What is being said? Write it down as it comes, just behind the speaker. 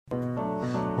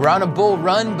We're on a bull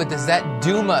run, but does that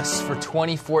doom us for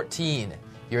 2014?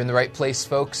 You're in the right place,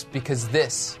 folks, because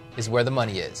this is where the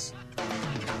money is.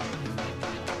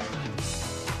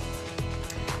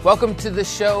 Welcome to the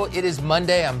show. It is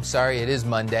Monday. I'm sorry, it is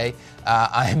Monday.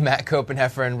 I'm Matt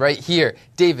Copenheffer, and right here,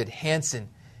 David Hanson.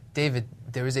 David,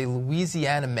 there was a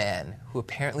Louisiana man who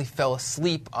apparently fell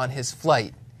asleep on his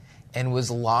flight and was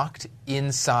locked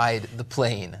inside the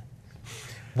plane.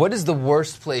 What is the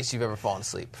worst place you've ever fallen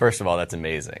asleep? First of all, that's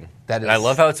amazing. That is. And I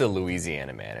love how it's a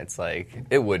Louisiana man. It's like,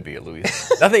 it would be a Louisiana.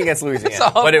 Nothing against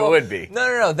Louisiana, but it would be.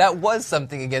 No. That was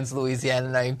something against Louisiana,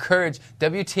 and I encourage,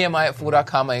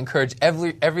 WTMI@fool.com, I encourage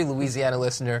every Louisiana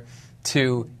listener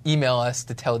to email us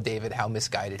to tell David how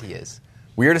misguided he is.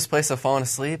 Weirdest place I've fallen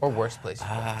asleep? Or worst place you've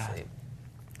fallen asleep.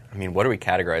 I mean, what are we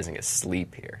categorizing as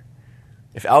sleep here?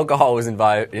 If alcohol was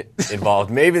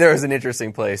involved, maybe there was an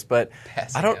interesting place, but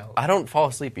I don't fall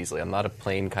asleep easily. I'm not a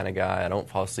plane kind of guy. I don't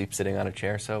fall asleep sitting on a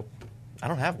chair, so I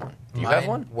don't have one. Do you have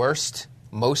one? Worst,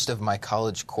 most of my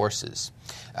college courses.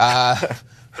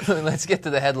 Let's get to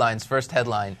the headlines. First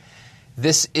headline.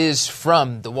 This is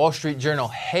from the Wall Street Journal.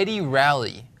 Heady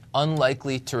rally,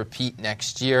 unlikely to repeat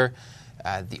next year.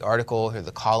 The article, or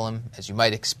the column, as you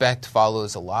might expect,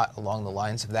 follows a lot along the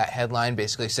lines of that headline,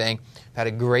 basically saying we've had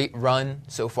a great run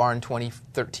so far in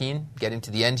 2013, getting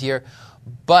to the end here,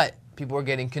 but people are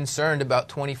getting concerned about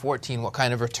 2014, what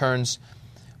kind of returns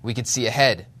we could see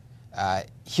ahead.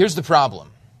 Here's the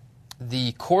problem.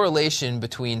 The correlation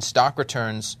between stock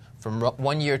returns from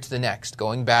one year to the next,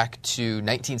 going back to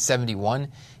 1971,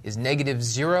 is negative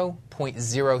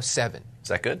 0.07. Is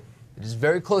that good? It is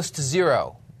very close to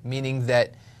zero, meaning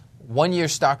that one-year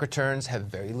stock returns have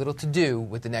very little to do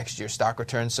with the next year's stock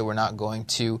returns, so we're not going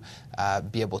to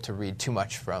be able to read too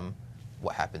much from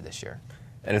what happened this year.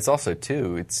 And it's also,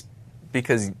 too, it's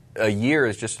because a year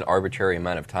is just an arbitrary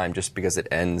amount of time just because it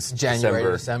ends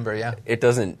January, December, yeah. It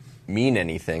doesn't mean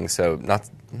anything, so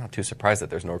not too surprised that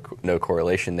there's no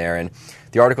correlation there. And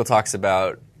the article talks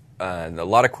about a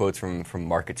lot of quotes from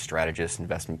market strategists,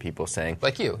 investment people saying...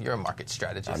 Like you're a market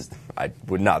strategist. I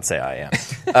would not say I am.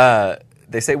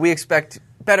 They say we expect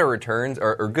better returns,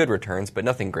 or good returns, but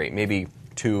nothing great, maybe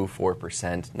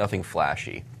 2-4%, nothing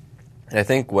flashy. And I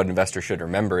think what investors should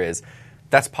remember is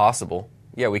that's possible.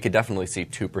 Yeah, we could definitely see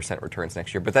 2% returns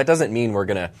next year, but that doesn't mean we're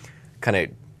going to kind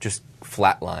of just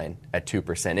flatline at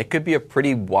 2%. It could be a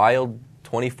pretty wild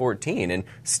 2014 and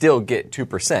still get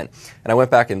 2%. And I went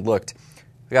back and looked.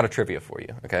 I got a trivia for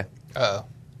you, okay? Uh-oh.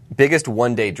 Biggest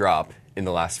one-day drop in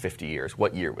the last 50 years.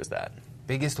 What year was that?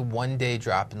 Biggest one-day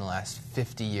drop in the last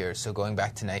 50 years, so going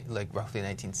back to roughly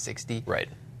 1960? Right.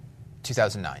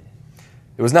 2009.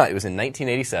 It was not. It was in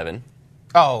 1987.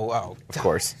 Oh. Of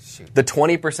course. Shoot. The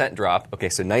 20% drop, okay,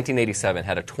 so 1987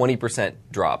 had a 20%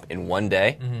 drop in one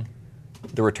day. Mm-hmm.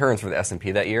 The returns for the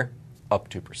S&P that year, up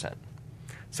 2%.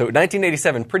 So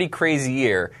 1987, pretty crazy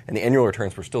year, and the annual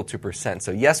returns were still 2%.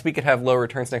 So yes, we could have low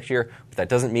returns next year, but that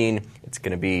doesn't mean it's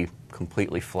going to be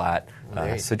completely flat.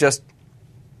 So just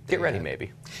get ready,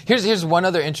 maybe. Here's one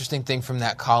other interesting thing from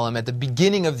that column. At the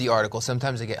beginning of the article,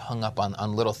 sometimes I get hung up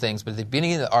on little things, but at the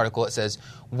beginning of the article it says,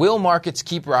 will markets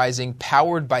keep rising,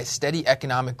 powered by steady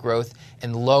economic growth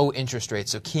and low interest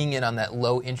rates? So keying in on that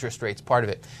low interest rates part of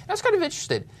it. I was kind of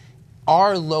interested.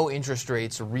 Are low interest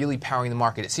rates really powering the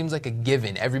market? It seems like a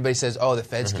given. Everybody says, oh, the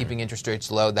Fed's keeping interest rates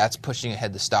low. That's pushing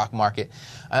ahead the stock market.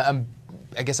 I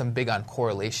guess I'm big on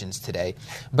correlations today.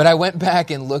 But I went back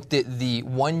and looked at the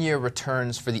one-year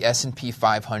returns for the S&P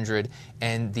 500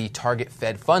 and the target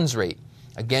Fed funds rate,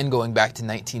 again going back to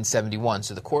 1971.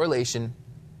 So the correlation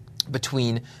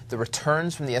between the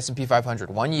returns from the S&P 500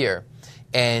 1 year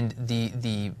and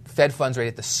the Fed funds rate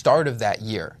at the start of that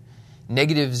year,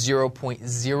 negative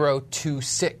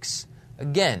 0.026.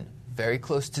 Again, very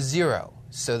close to zero.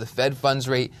 So the Fed funds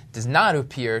rate does not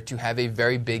appear to have a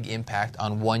very big impact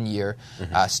on 1 year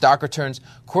stock returns.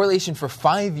 Correlation for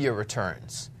 5-year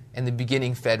returns and the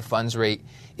beginning Fed funds rate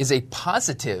is a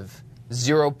positive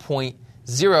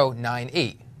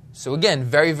 0.098. So again,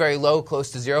 very, very low,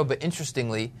 close to zero, but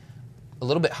interestingly, a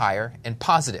little bit higher and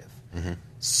positive. Mm-hmm.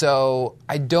 So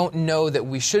I don't know that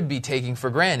we should be taking for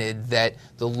granted that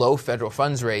the low federal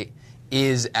funds rate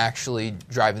is actually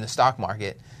driving the stock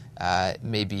market.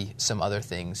 Maybe some other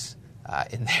things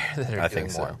in there that are doing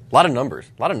more. So. A lot of numbers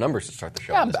to start the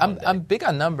show. Yeah, I'm big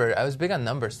on numbers. I was big on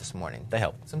numbers this morning. They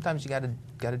help. Sometimes you got to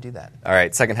do that. All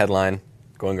right, second headline,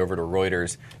 going over to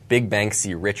Reuters. Big banks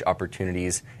see rich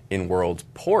opportunities in world's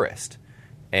poorest.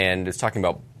 And it's talking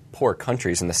about poor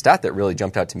countries. And the stat that really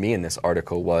jumped out to me in this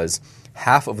article was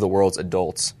half of the world's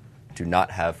adults do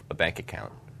not have a bank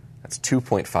account. That's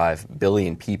 2.5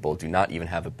 billion people do not even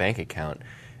have a bank account.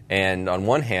 And on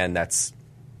one hand, that's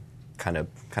kind of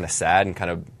sad and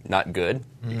kind of not good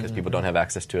because people don't have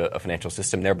access to a financial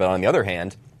system there. But on the other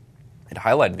hand, it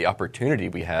highlighted the opportunity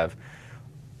we have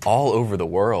all over the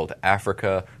world,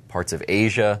 Africa, parts of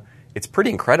Asia. It's pretty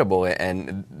incredible,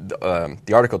 and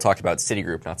the article talked about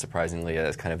Citigroup, not surprisingly,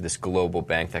 as kind of this global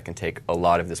bank that can take a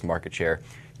lot of this market share.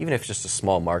 Even if it's just a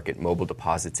small market, mobile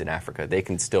deposits in Africa, they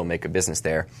can still make a business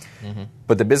there.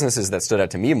 But the businesses that stood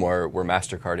out to me more were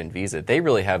MasterCard and Visa. They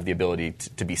really have the ability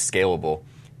to be scalable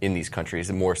in these countries,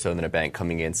 and more so than a bank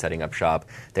coming in, setting up shop.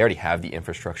 They already have the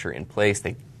infrastructure in place.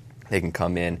 They can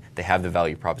come in. They have the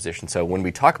value proposition. So when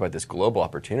we talk about this global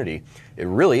opportunity, it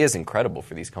really is incredible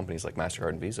for these companies like MasterCard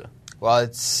and Visa. Well,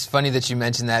 it's funny that you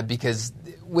mentioned that because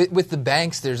with the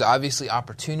banks, there's obviously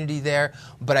opportunity there.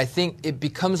 But I think it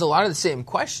becomes a lot of the same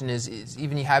question is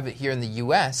even you have it here in the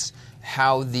U.S.,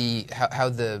 how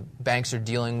the banks are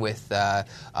dealing with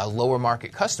lower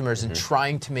market customers and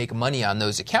trying to make money on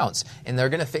those accounts. And they're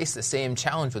going to face the same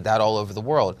challenge with that all over the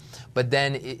world. But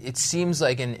then it seems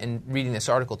like, and reading this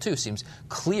article too, seems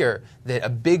clear that a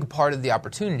big part of the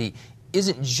opportunity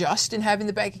isn't just in having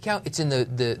the bank account, it's in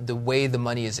the way the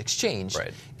money is exchanged.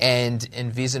 Right. And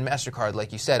Visa and MasterCard,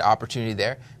 like you said, opportunity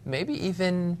there. Maybe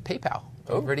even PayPal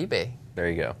over at eBay. There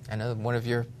you go. I know one of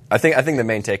your... I think the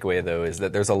main takeaway, though, is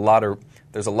that there's a lot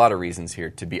of reasons here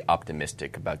to be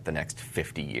optimistic about the next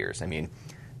 50 years. I mean,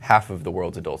 half of the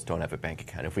world's adults don't have a bank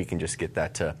account. If we can just get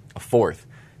that to a fourth,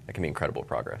 that can be incredible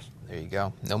progress. There you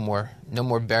go. No more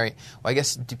burying. Well, I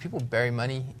guess, do people bury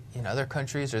money in other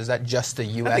countries, or is that just the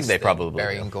U.S. I think they probably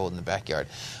burying do. gold in the backyard?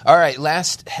 All right,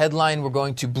 last headline, we're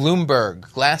going to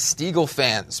Bloomberg. Glass-Steagall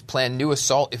fans plan new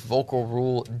assault if Volcker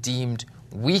rule deemed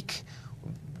weak.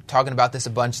 Talking about this a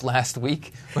bunch last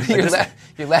week. You're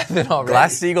laughing already.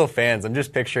 Glass-Steagall fans. I'm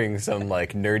just picturing some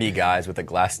like nerdy guys with a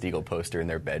Glass-Steagall poster in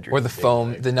their bedroom. Or the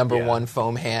foam, the number one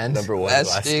foam hand. Number one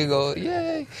Glass-Steagall,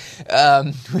 yay.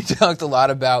 We talked a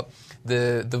lot about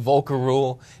the Volcker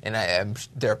rule, and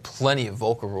there are plenty of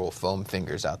Volcker rule foam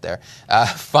fingers out there.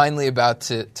 Finally about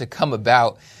to come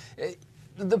about.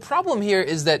 The problem here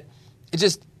is that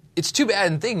it's too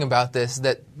bad in thinking about this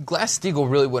that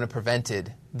Glass-Steagall really would have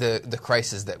prevented the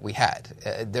crisis that we had.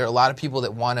 There are a lot of people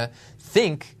that want to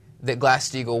think that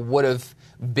Glass-Steagall would have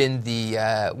been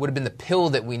the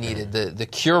pill that we needed, the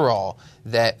cure-all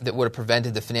that would have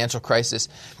prevented the financial crisis.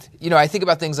 You know, I think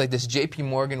about things like this. J.P.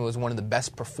 Morgan was one of the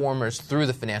best performers through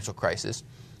the financial crisis.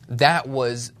 That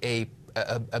was a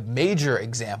major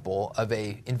example of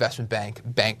a investment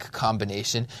bank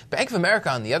combination. Bank of America,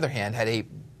 on the other hand, had a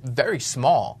very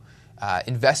small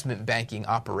investment banking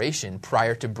operation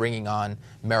prior to bringing on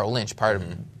Merrill Lynch, prior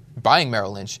to buying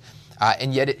Merrill Lynch,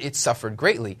 and yet it suffered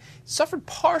greatly. It suffered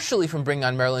partially from bringing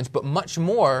on Merrill Lynch, but much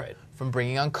more from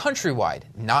bringing on Countrywide,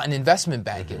 not an investment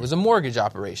bank. It was a mortgage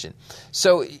operation.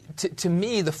 So to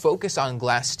me, the focus on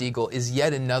Glass-Steagall is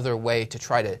yet another way to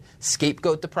try to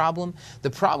scapegoat the problem.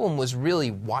 The problem was really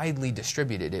widely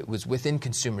distributed. It was within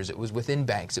consumers. It was within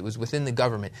banks. It was within the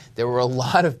government. There were a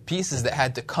lot of pieces that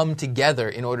had to come together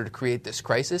in order to create this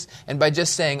crisis. And by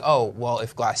just saying, oh, well,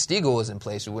 if Glass-Steagall was in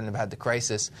place, we wouldn't have had the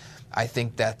crisis, I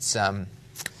think that's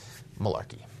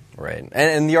malarkey. Right.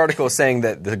 And the article is saying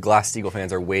that the Glass-Steagall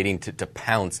fans are waiting to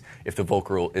pounce if the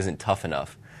Volcker rule isn't tough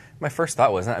enough. My first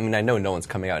thought was, I mean, I know no one's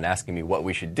coming out and asking me what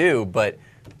we should do, but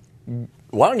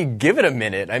why don't you give it a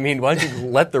minute? I mean, why don't you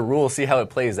let the rule see how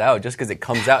it plays out just because it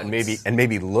comes out and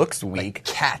maybe looks weak? Like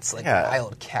cats,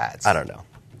 wild cats. I don't know.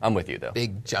 I'm with you, though.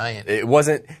 Big, giant. It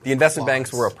wasn't – the investment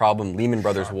banks were a problem. Lehman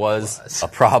Brothers was a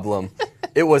problem.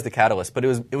 It was the catalyst. But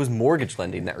it was mortgage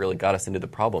lending that really got us into the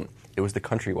problem. It was the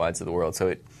Countrywides of the world.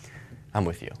 So I'm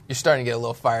with you. You're starting to get a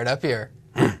little fired up here.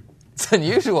 It's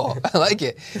unusual. I like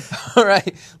it. All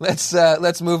right,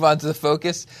 let's move on to the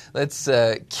focus. Let's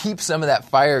keep some of that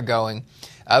fire going.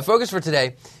 Focus for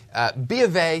today, B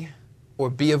of A or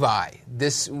B of I.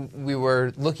 We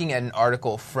were looking at an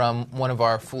article from one of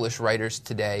our foolish writers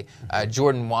today,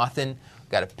 Jordan Wathen.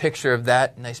 Got a picture of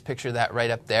that, nice picture of that right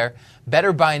up there.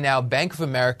 Better buy now, Bank of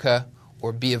America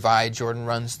or B of I. Jordan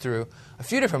runs through a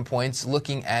few different points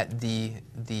looking at the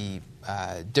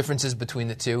differences between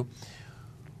the two.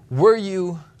 Were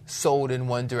you sold in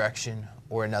one direction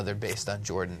or another based on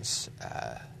Jordan's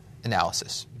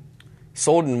analysis?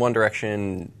 Sold in one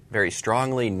direction very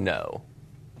strongly, no.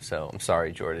 So I'm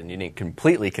sorry, Jordan, you didn't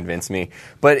completely convince me.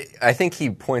 But I think he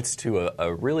points to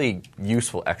a really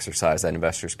useful exercise that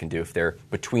investors can do if they're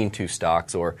between two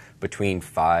stocks or between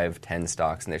 5, 10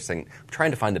 stocks, and they're saying, I'm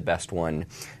trying to find the best one.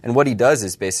 And what he does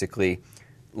is basically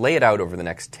lay it out over the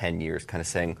next 10 years, kind of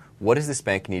saying, what does this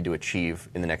bank need to achieve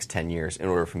in the next 10 years in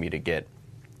order for me to get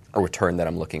a return that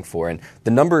I'm looking for? And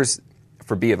the numbers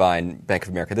for B of I and Bank of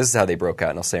America, this is how they broke out,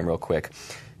 and I'll say them real quick.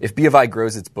 If B of I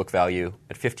grows its book value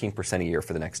at 15% a year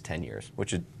for the next 10 years,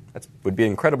 that would be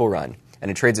an incredible run, and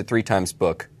it trades at 3 times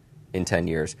book in 10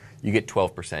 years, you get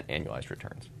 12% annualized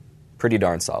returns. Pretty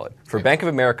darn solid. For Bank of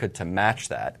America to match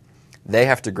that, they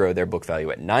have to grow their book value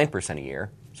at 9% a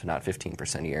year, so not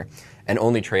 15% a year, and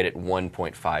only trade at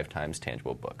 1.5 times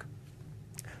tangible book.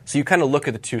 So you kind of look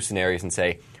at the two scenarios and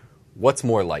say, what's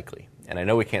more likely? And I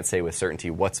know we can't say with certainty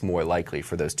what's more likely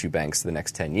for those two banks the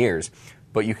next 10 years,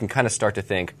 but you can kind of start to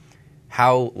think,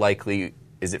 how likely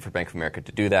is it for Bank of America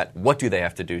to do that? What do they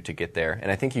have to do to get there?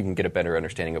 And I think you can get a better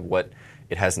understanding of what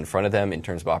it has in front of them in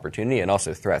terms of opportunity and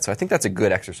also threat. So I think that's a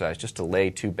good exercise, just to lay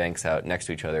two banks out next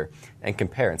to each other and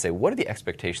compare and say, what are the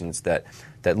expectations that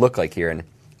look like here? And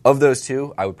of those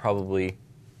two, I would probably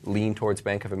lean towards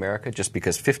Bank of America, just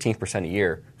because 15% a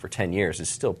year for 10 years is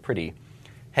still pretty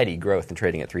heady growth and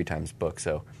trading at 3 times book.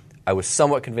 So I was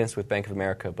somewhat convinced with Bank of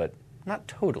America, but not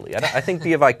totally. I think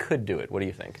B of I could do it. What do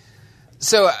you think?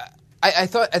 So I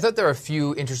thought there are a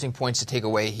few interesting points to take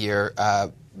away here.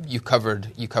 You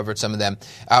covered some of them.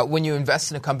 When you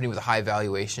invest in a company with a high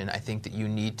valuation, I think that you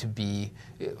need to be,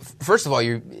 first of all,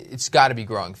 it's got to be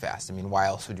growing fast. I mean, why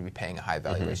else would you be paying a high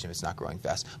valuation if it's not growing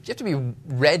fast? But you have to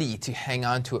be ready to hang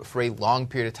on to it for a long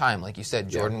period of time. Like you said,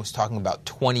 Jordan was talking about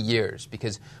 20 years,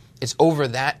 because it's over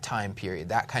that time period,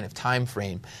 that kind of time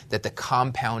frame, that the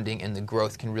compounding and the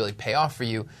growth can really pay off for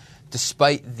you,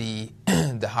 despite the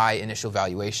the high initial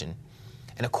valuation.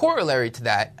 And a corollary to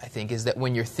that, I think, is that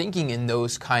when you're thinking in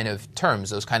those kind of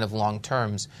terms, those kind of long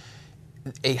terms,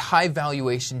 a high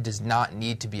valuation does not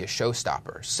need to be a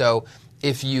showstopper. So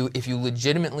if you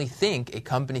legitimately think a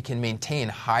company can maintain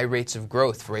high rates of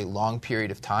growth for a long period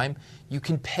of time, you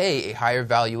can pay a higher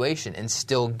valuation and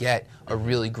still get a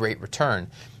really great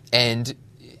return. And,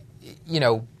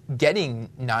 getting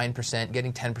 9%,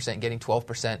 getting 10%, getting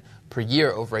 12% per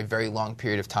year over a very long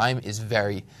period of time is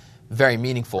very, very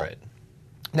meaningful. Right.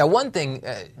 Now, one thing,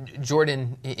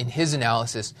 Jordan, in his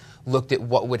analysis, looked at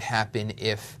what would happen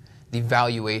if the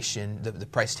valuation, the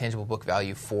price tangible book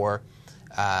value for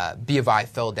B of I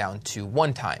fell down to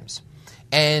 1 times.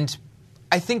 And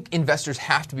I think investors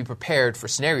have to be prepared for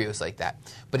scenarios like that.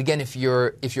 But again, if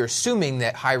you're assuming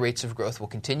that high rates of growth will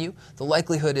continue, the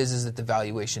likelihood is that the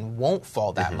valuation won't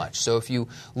fall that much. So if you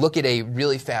look at a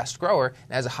really fast grower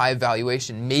and has a high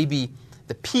valuation, maybe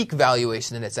the peak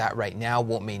valuation that it's at right now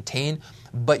won't maintain,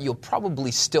 but you'll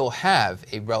probably still have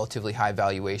a relatively high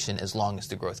valuation as long as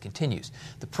the growth continues.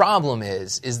 The problem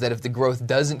is that if the growth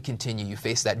doesn't continue, you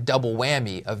face that double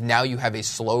whammy of now you have a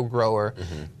slow grower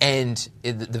and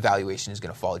the valuation is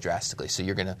going to fall drastically. So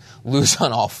you're going to lose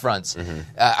on all fronts.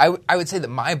 I would say that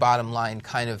my bottom line,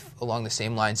 kind of along the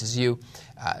same lines as you,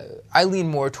 I lean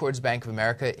more towards Bank of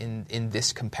America in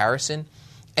this comparison.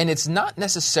 And it's not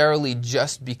necessarily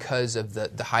just because of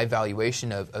the high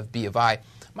valuation of B of I.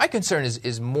 My concern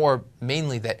is more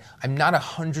mainly that I'm not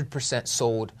 100%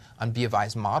 sold on B of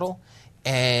I's model.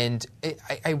 And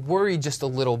I worry just a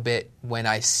little bit when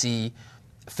I see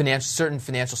certain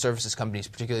financial services companies,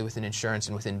 particularly within insurance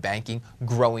and within banking,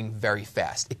 growing very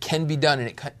fast. It can be done, and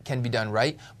it can be done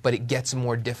right, but it gets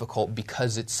more difficult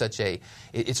because it's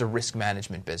it's a risk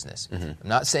management business. I'm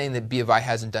not saying that B of I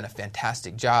hasn't done a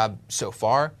fantastic job so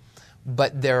far,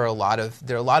 but there are a lot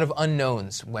of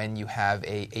unknowns when you have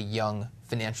a young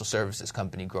financial services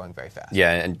company growing very fast.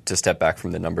 Yeah, and to step back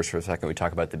from the numbers for a second, we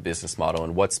talk about the business model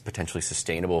and what's potentially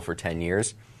sustainable for 10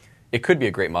 years. It could be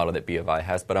a great model that B of I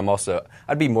has, but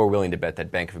I'd be more willing to bet that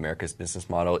Bank of America's business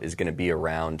model is going to be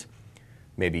around,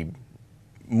 maybe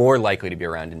more likely to be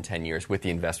around in 10 years with the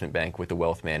investment bank, with the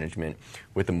wealth management,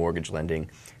 with the mortgage lending.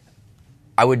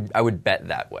 I would bet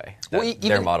that way, that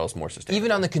their model is more sustainable.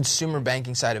 Even on the consumer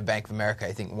banking side of Bank of America,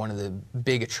 I think one of the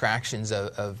big attractions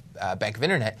of Bank of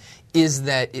Internet is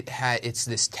that it's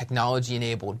this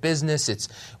technology-enabled business.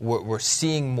 We're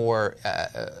seeing more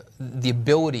the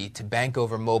ability to bank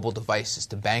over mobile devices,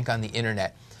 to bank on the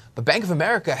Internet. But Bank of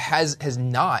America has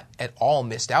not at all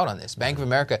missed out on this. Bank of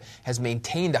America has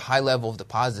maintained a high level of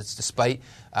deposits despite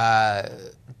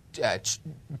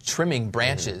trimming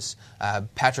branches.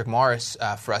 Patrick Morris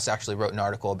for us actually wrote an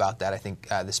article about that, I think,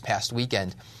 this past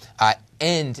weekend,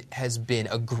 and has been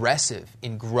aggressive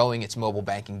in growing its mobile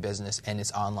banking business and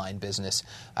its online business,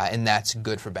 and that's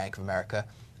good for Bank of America.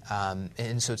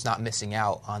 And so it's not missing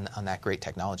out on that great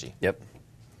technology. Yep.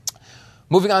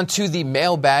 Moving on to the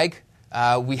mailbag.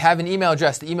 We have an email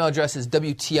address. The email address is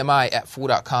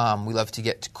WTMI@fool.com. We love to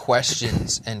get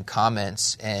questions and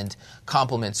comments and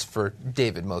compliments for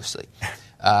David mostly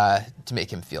to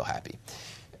make him feel happy.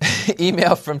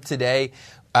 Email from today.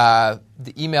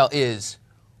 The email is,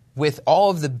 with all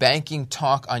of the banking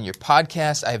talk on your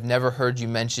podcast, I have never heard you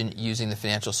mention using the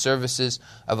financial services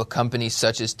of a company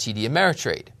such as TD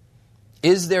Ameritrade.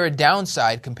 Is there a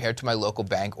downside compared to my local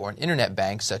bank or an internet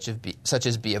bank such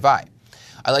as B of I?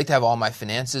 I like to have all my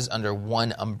finances under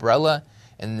one umbrella,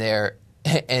 and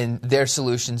their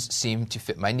solutions seem to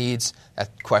fit my needs.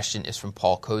 That question is from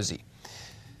Paul Cozy.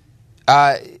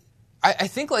 I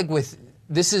think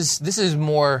this is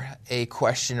more a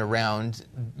question around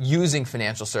using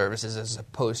financial services as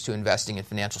opposed to investing in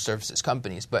financial services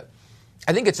companies. But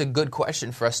I think it's a good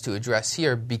question for us to address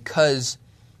here, because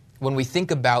when we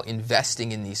think about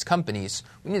investing in these companies,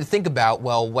 we need to think about,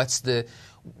 well, what's the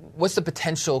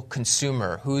potential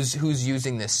consumer who's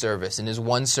using this service, and is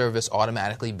one service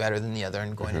automatically better than the other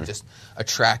and going to just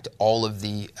attract all of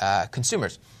the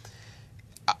consumers?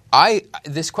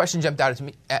 This question jumped out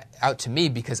to me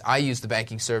because I use the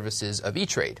banking services of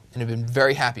E-Trade and have been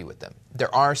very happy with them.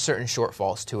 There are certain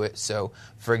shortfalls to it. So,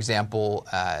 for example,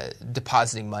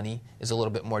 depositing money is a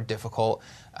little bit more difficult.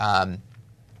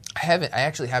 I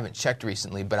actually haven't checked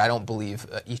recently, but I don't believe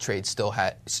E-Trade still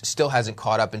hasn't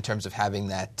caught up in terms of having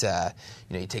that.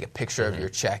 You take a picture of your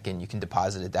check and you can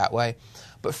deposit it that way.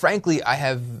 But frankly, I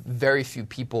have very few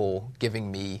people giving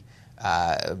me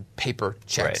paper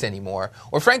checks anymore,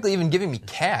 or frankly, even giving me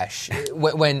cash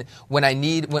when I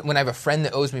have a friend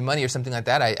that owes me money or something like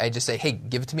that. I just say, hey,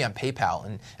 give it to me on PayPal.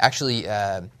 And actually,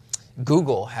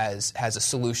 Google has a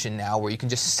solution now where you can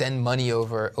just send money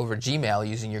over Gmail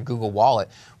using your Google Wallet,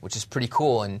 which is pretty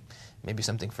cool, and maybe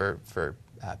something for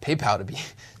PayPal to be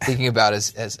thinking about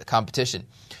as a competition.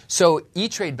 So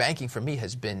E-Trade banking for me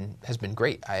has been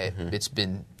great. It's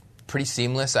been pretty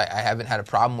seamless. I haven't had a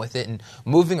problem with it. And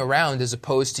moving around, as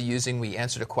opposed to we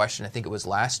answered a question, I think it was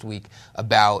last week,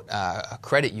 about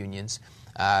credit unions.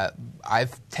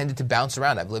 I've tended to bounce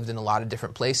around. I've lived in a lot of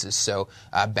different places, so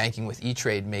banking with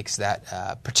E-Trade makes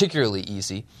that particularly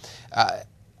easy.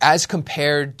 As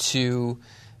compared to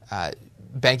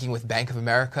banking with Bank of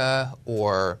America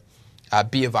or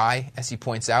B of I, as he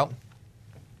points out,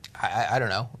 I don't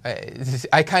know.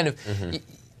 I kind of...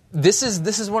 This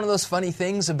is one of those funny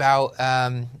things about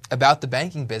the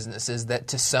banking business, is that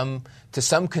to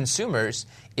some consumers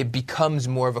it becomes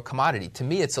more of a commodity. To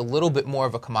me, it's a little bit more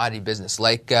of a commodity business.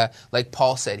 Like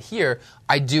Paul said here,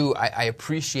 I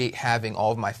appreciate having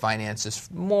all of my finances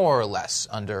more or less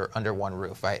under one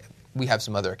roof. We have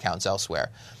some other accounts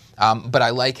elsewhere, but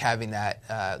I like having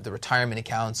that the retirement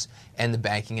accounts and the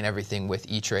banking and everything with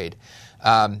E-Trade.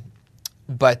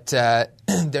 But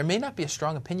there may not be a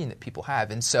strong opinion that people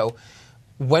have. And so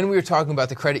when we were talking about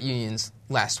the credit unions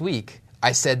last week,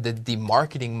 I said that the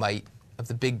marketing might of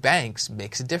the big banks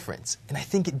makes a difference. And I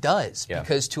think it does,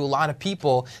 because to a lot of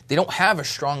people, they don't have a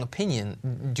strong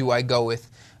opinion. Do I go with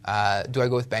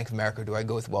Bank of America, or do I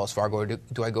go with Wells Fargo, or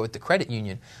do I go with the credit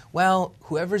union? Well,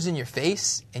 whoever's in your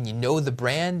face and you know the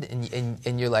brand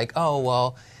and you're like, oh,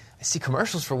 well, I see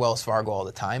commercials for Wells Fargo all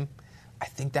the time, I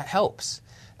think that helps.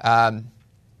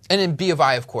 And in B of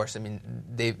I, of course, I mean,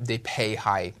 they pay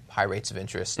high rates of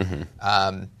interest.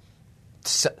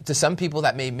 To some people,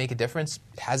 that may make a difference.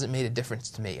 It hasn't made a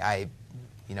difference to me.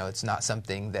 It's not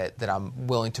something that I'm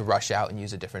willing to rush out and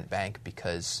use a different bank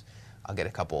because I'll get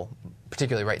a couple.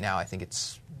 Particularly right now, I think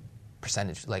it's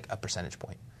a percentage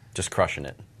point. Just crushing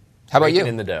it. How about you?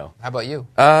 In the dough. How about you?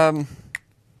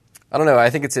 I don't know. I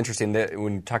think it's interesting that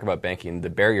when you talk about banking, the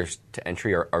barriers to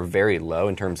entry are very low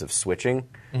in terms of switching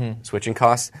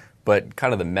costs, but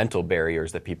kind of the mental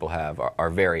barriers that people have are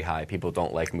very high. People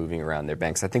don't like moving around their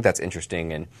banks. I think that's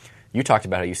interesting, and you talked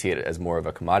about how you see it as more of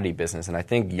a commodity business, and I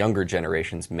think younger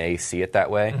generations may see it that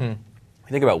way. You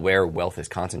think about where wealth is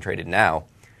concentrated now,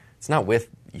 it's not with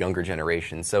younger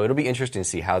generations, so it'll be interesting to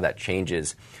see how that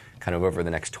changes kind of over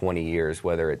the next 20 years,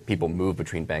 whether people move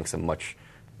between banks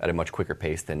at a much quicker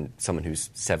pace than someone who's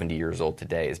 70 years old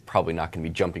today is probably not going to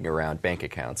be jumping around bank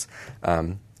accounts.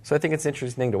 So I think it's an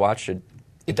interesting thing to watch.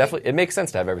 It makes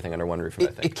sense to have everything under one roof. I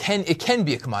think it can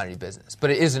be a commodity business, but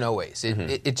it isn't always.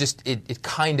 It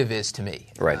kind of is to me.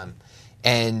 Right.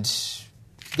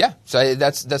 So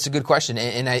that's a good question,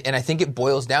 and I think it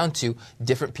boils down to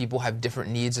different people have different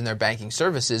needs in their banking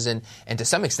services, and to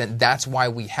some extent that's why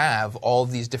we have all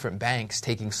of these different banks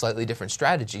taking slightly different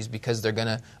strategies, because they're going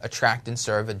to attract and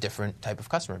serve a different type of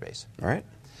customer base. All right.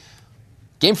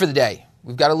 Game for the day.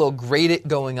 We've got a little grade it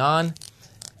going on.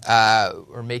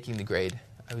 Or making the grade.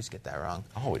 I always get that wrong.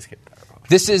 I always get that wrong.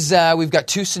 This is we've got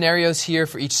two scenarios here.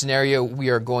 For each scenario, we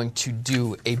are going to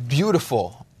do a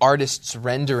beautiful artist's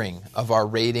rendering of our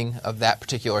rating of that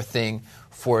particular thing.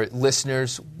 For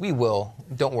listeners,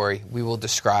 don't worry, we will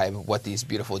describe what these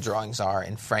beautiful drawings are,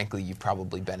 and frankly, you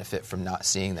probably benefit from not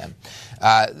seeing them.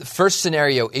 First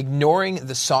scenario, ignoring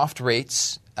the soft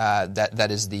rates, that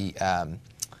is the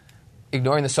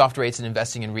ignoring the soft rates and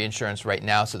investing in reinsurance right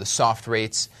now. So the soft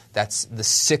rates, that's the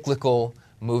cyclical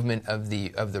movement of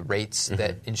the rates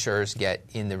that insurers get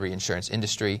in the reinsurance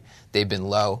industry. They've been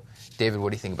low. David, what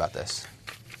do you think about this?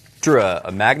 Drew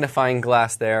a magnifying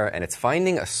glass there, and it's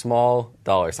finding a small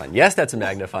dollar sign. Yes, that's a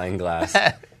magnifying glass,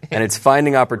 and it's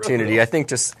finding opportunity. I think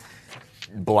just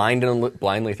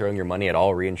blindly throwing your money at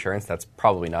all reinsurance, that's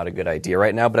probably not a good idea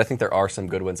right now, but I think there are some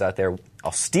good ones out there.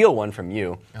 I'll steal one from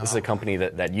you. This is a company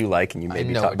that you like, and you may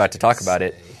be about to talk about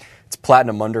it. It's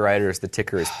Platinum Underwriters. The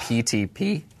ticker is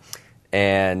PTP,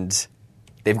 and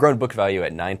they've grown book value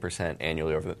at 9%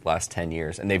 annually over the last 10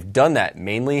 years, and they've done that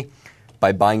mainly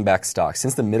by buying back stock.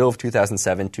 Since the middle of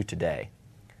 2007 to today,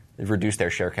 they've reduced their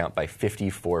share count by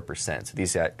 54%. So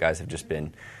these guys have just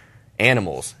been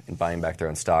animals in buying back their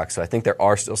own stock. So I think there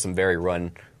are still some very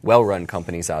well-run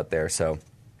companies out there. So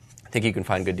I think you can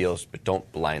find good deals, but don't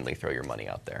blindly throw your money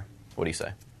out there. What do you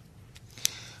say?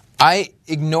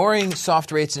 Ignoring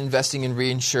soft rates and investing in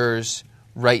reinsurers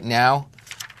right now,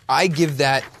 I give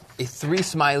that a 3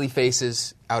 smiley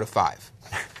faces out of 5.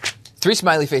 3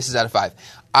 smiley faces out of 5.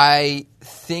 I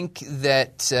think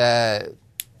that,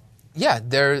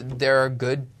 there are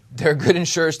good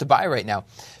insurers to buy right now.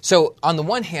 So on the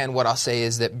one hand, what I'll say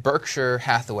is that Berkshire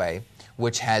Hathaway,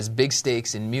 which has big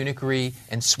stakes in Munich Re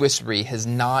and Swiss Re, has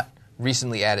not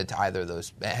recently added to either of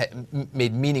those,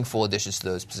 made meaningful additions to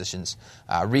those positions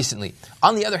recently.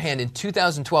 On the other hand, in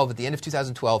 2012, at the end of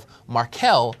 2012,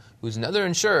 Markel, who's another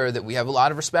insurer that we have a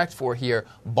lot of respect for here,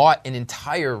 bought an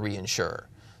entire reinsurer.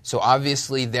 So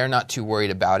obviously, they're not too worried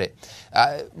about it.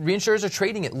 Reinsurers are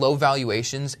trading at low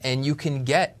valuations, and you can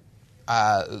get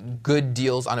good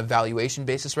deals on a valuation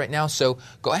basis right now. So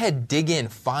go ahead, dig in,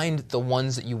 find the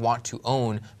ones that you want to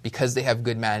own because they have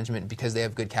good management, because they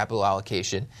have good capital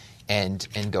allocation, and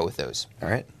go with those. All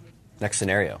right. Next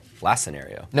scenario. Last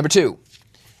scenario. Number 2,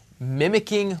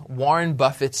 mimicking Warren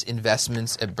Buffett's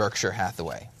investments at Berkshire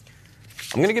Hathaway.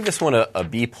 I'm going to give this one a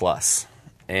B+.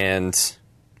 And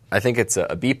I think it's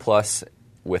a B+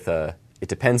 with it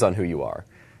depends on who you are.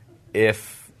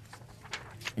 If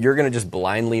you're going to just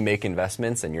blindly make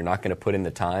investments and you're not going to put in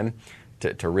the time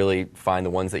to really find the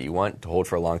ones that you want to hold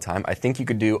for a long time, I think you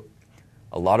could do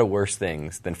a lot of worse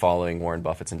things than following Warren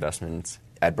Buffett's investments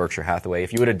at Berkshire Hathaway.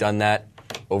 If you would have done that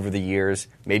over the years,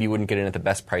 maybe you wouldn't get in at the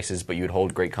best prices, but you would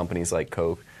hold great companies like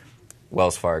Coke,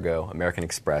 Wells Fargo, American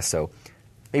Express. So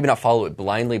maybe not follow it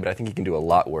blindly, but I think you can do a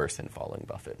lot worse than following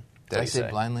Buffett. Did I say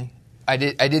blindly? I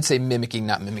did say mimicking,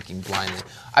 not mimicking blindly.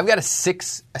 I've got a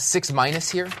 6 minus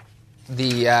here.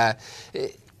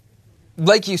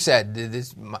 Like you said,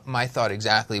 my thought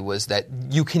exactly was that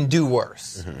you can do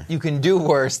worse. Mm-hmm. You can do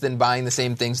worse than buying the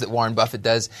same things that Warren Buffett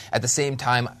does. At the same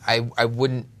time, I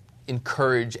wouldn't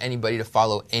encourage anybody to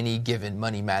follow any given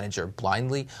money manager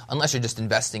blindly unless you're just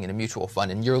investing in a mutual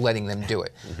fund and you're letting them do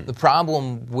it. Mm-hmm. The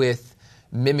problem with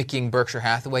mimicking Berkshire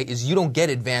Hathaway is you don't get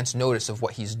advance notice of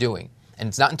what he's doing. And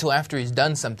it's not until after he's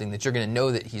done something that you're going to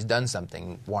know that he's done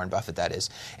something, Warren Buffett, that is.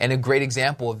 And a great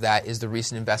example of that is the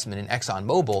recent investment in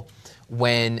ExxonMobil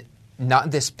when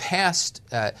not this past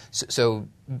so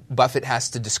Buffett has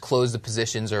to disclose the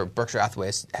positions, or Berkshire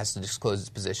Hathaway has to disclose its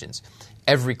positions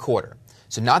every quarter.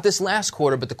 So not this last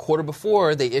quarter, but the quarter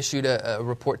before, they issued a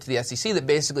report to the SEC that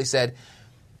basically said,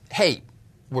 hey,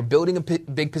 we're building a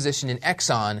big position in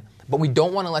Exxon, but we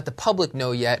don't want to let the public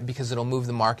know yet because it'll move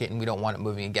the market and we don't want it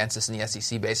moving against us. And the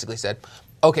SEC basically said,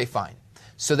 okay, fine.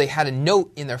 So they had a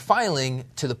note in their filing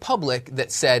to the public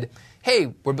that said,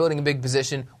 hey, we're building a big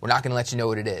position. We're not going to let you know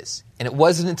what it is. And it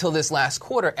wasn't until this last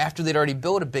quarter, after they'd already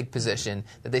built a big position,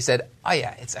 that they said, oh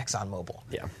yeah, it's ExxonMobil.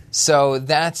 Yeah. So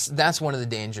that's one of the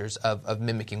dangers of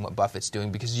mimicking what Buffett's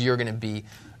doing, because you're going to be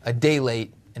a day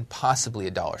late and possibly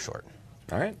 $1 short.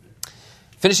 All right.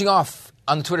 Finishing off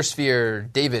on the Twitter sphere,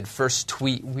 David, first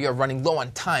tweet. We are running low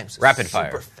on time. So rapid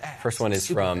fire. Fast, first one is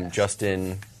from fast.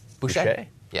 Justin Boucher.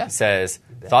 Yeah. It says,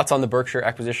 thoughts on the Berkshire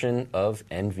acquisition of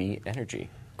NV Energy.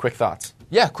 Quick thoughts.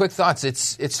 Yeah, quick thoughts.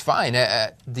 It's fine.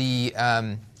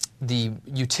 The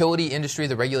utility industry,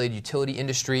 the regulated utility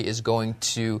industry, is going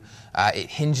to, it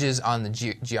hinges on the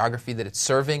geography that it's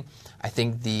serving. I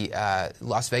think the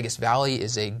Las Vegas Valley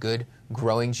is a good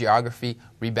growing geography,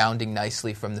 rebounding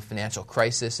nicely from the financial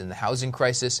crisis and the housing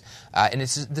crisis. And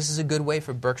this is a good way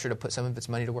for Berkshire to put some of its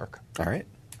money to work. All right.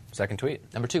 Second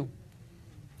tweet. Number 2.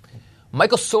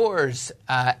 Michael Soares,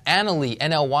 Annaly,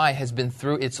 NLY, has been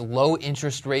through its low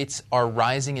interest rates are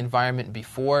rising environment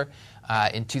before.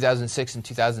 In 2006 and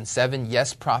 2007,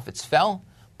 yes, profits fell,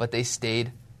 but they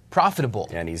stayed profitable.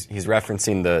 Yeah, and he's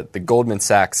referencing the Goldman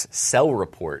Sachs sell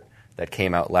report that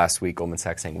came out last week. Goldman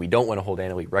Sachs saying, we don't want to hold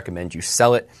Annaly, recommend you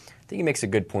sell it. I think he makes a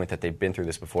good point that they've been through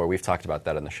this before. We've talked about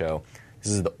that on the show.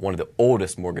 This is one of the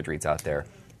oldest mortgage REITs out there.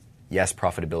 Yes,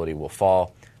 profitability will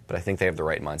fall, but I think they have the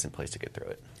right minds in place to get through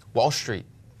it. Wall Street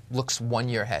looks 1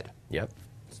 year ahead. Yep.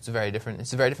 It's a very different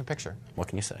picture. What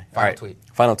can you say?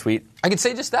 Final tweet. I can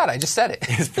say just that. I just said it.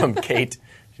 It's from Kate.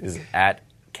 She's at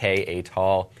K.A.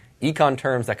 Tall. Econ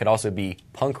terms that could also be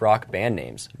punk rock band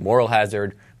names. Moral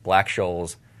Hazard, Black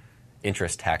Shoals,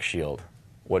 Interest Tax Shield.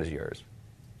 What is yours?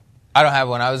 I don't have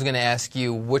one. I was going to ask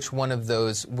you which one of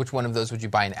those would you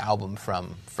buy an album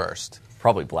from first?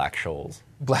 Probably Black Shoals.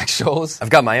 Black Shoals? I've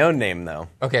got my own name, though.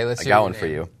 Okay, let's I hear got your one name. for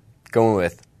you. Going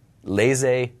with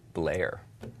Laissez Blair.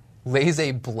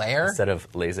 Laissez Blair? Instead of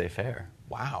laissez-faire.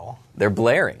 Wow. They're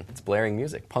blaring. It's blaring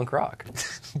music. Punk rock.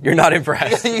 You're not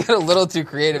impressed. You got a little too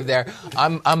creative there.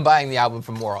 I'm buying the album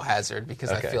from Moral Hazard because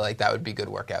Okay. I feel like that would be good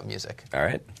workout music. All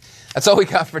right. That's all we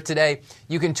got for today.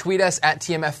 You can tweet us at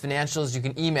TMF Financials. You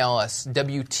can email us,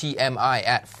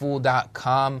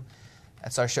 WTMI@fool.com.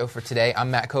 That's our show for today.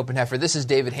 I'm Matt Copenheffer. This is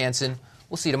David Hanson.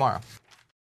 We'll see you tomorrow.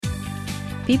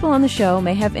 People on the show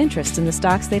may have interest in the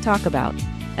stocks they talk about,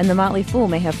 and the Motley Fool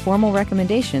may have formal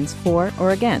recommendations for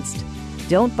or against.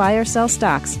 Don't buy or sell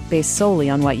stocks based solely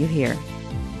on what you hear.